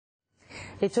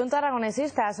Y Chunta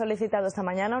Aragonesista ha solicitado esta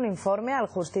mañana un informe al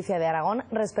Justicia de Aragón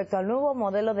respecto al nuevo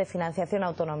modelo de financiación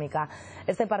autonómica.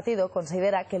 Este partido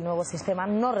considera que el nuevo sistema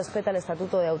no respeta el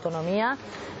Estatuto de Autonomía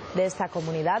de esta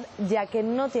comunidad, ya que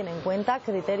no tiene en cuenta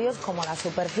criterios como la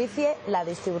superficie, la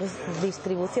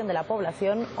distribución de la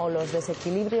población o los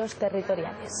desequilibrios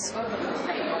territoriales.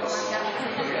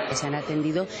 Se han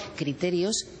atendido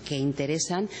criterios que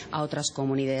interesan a otras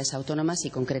comunidades autónomas y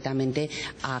concretamente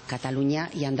a Cataluña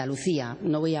y Andalucía.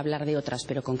 No voy a hablar de otras,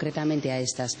 pero concretamente a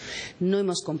estas. No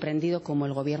hemos comprendido cómo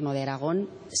el Gobierno de Aragón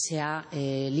se ha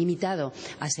limitado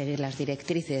a seguir las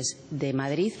directrices de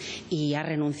Madrid y ha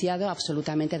renunciado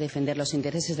absolutamente a defender los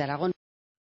intereses de Aragón.